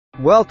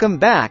Welcome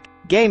back,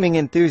 gaming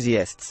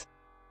enthusiasts.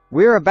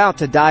 We're about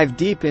to dive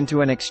deep into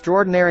an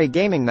extraordinary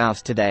gaming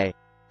mouse today,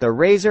 the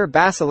Razer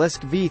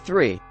Basilisk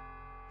V3.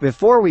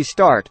 Before we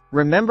start,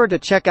 remember to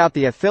check out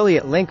the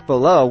affiliate link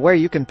below where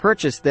you can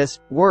purchase this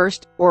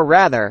worst, or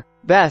rather,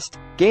 best,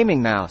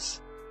 gaming mouse.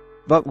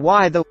 But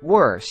why the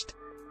worst?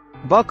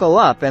 Buckle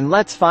up and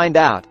let's find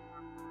out.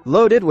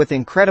 Loaded with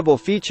incredible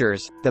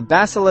features, the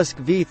Basilisk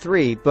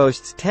V3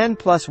 boasts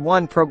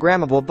 10+1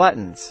 programmable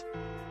buttons.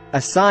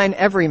 Assign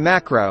every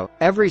macro,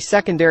 every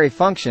secondary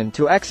function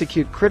to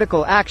execute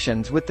critical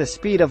actions with the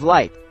speed of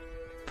light.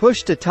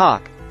 Push to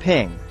talk,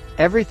 ping.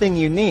 Everything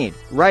you need,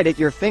 right at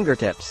your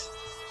fingertips.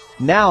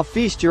 Now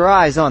feast your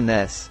eyes on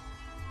this.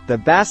 The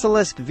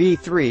Basilisk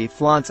V3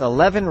 flaunts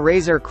 11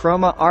 Razer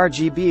Chroma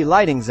RGB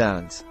lighting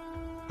zones.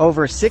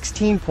 Over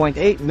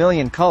 16.8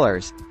 million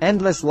colors,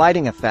 endless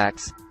lighting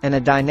effects, and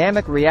a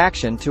dynamic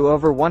reaction to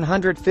over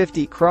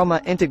 150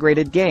 Chroma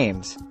integrated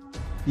games.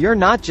 You're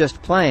not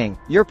just playing,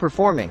 you're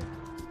performing.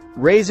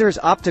 Razer's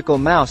optical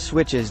mouse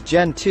switches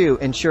Gen 2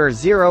 ensure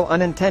zero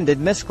unintended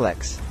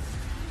misclicks.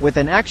 With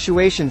an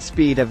actuation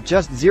speed of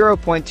just 0.2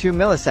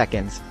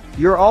 milliseconds,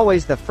 you're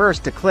always the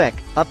first to click,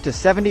 up to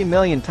 70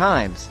 million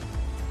times.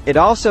 It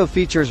also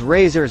features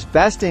Razer's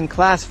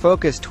best-in-class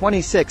Focus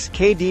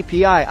 26K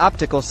DPI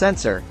optical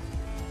sensor.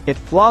 It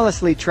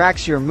flawlessly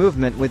tracks your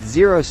movement with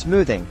zero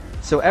smoothing,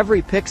 so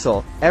every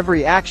pixel,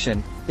 every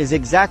action, is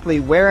exactly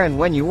where and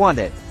when you want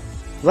it.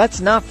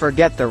 Let's not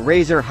forget the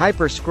Razer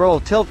Hyper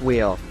Scroll tilt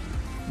wheel.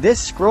 This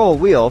scroll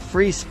wheel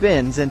free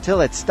spins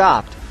until it's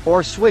stopped,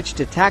 or switch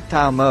to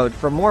tactile mode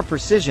for more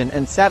precision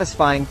and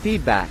satisfying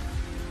feedback.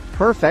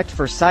 Perfect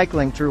for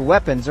cycling through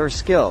weapons or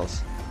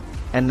skills.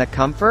 And the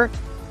comfort?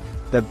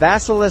 The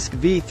Basilisk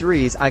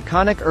V3's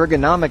iconic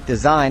ergonomic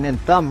design and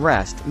thumb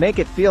rest make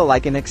it feel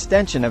like an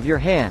extension of your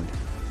hand.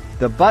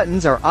 The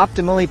buttons are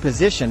optimally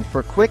positioned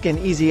for quick and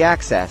easy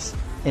access,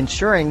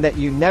 ensuring that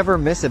you never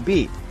miss a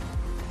beat.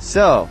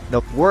 So,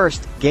 the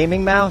worst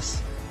gaming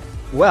mouse?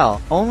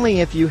 Well, only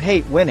if you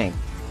hate winning.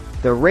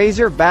 The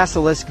Razer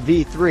Basilisk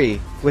V3,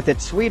 with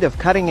its suite of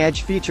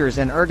cutting-edge features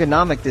and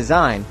ergonomic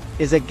design,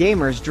 is a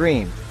gamer's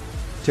dream.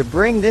 To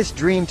bring this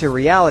dream to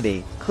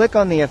reality, click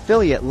on the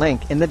affiliate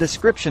link in the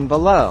description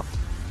below.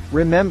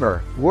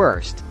 Remember,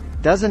 worst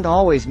doesn't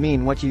always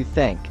mean what you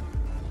think.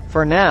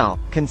 For now,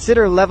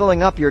 consider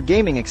leveling up your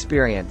gaming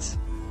experience.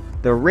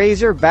 The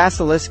Razer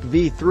Basilisk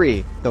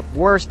V3, the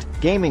worst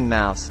gaming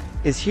mouse,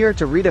 is here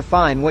to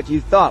redefine what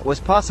you thought was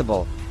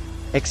possible.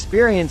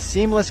 Experience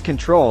seamless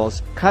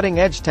controls,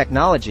 cutting-edge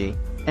technology,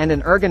 and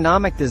an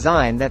ergonomic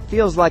design that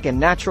feels like a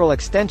natural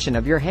extension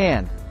of your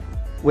hand.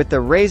 With the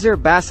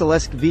Razer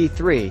Basilisk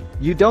V3,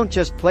 you don't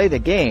just play the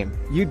game,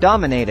 you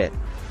dominate it.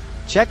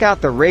 Check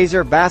out the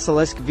Razer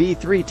Basilisk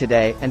V3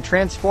 today and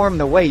transform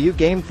the way you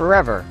game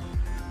forever.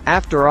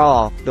 After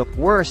all, the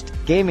worst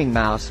gaming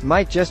mouse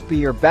might just be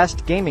your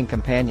best gaming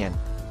companion.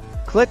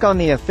 Click on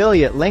the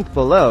affiliate link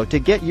below to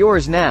get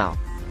yours now.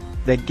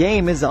 The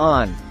game is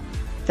on.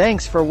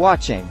 Thanks for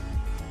watching.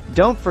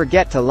 Don't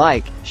forget to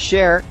like,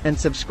 share, and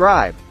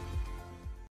subscribe.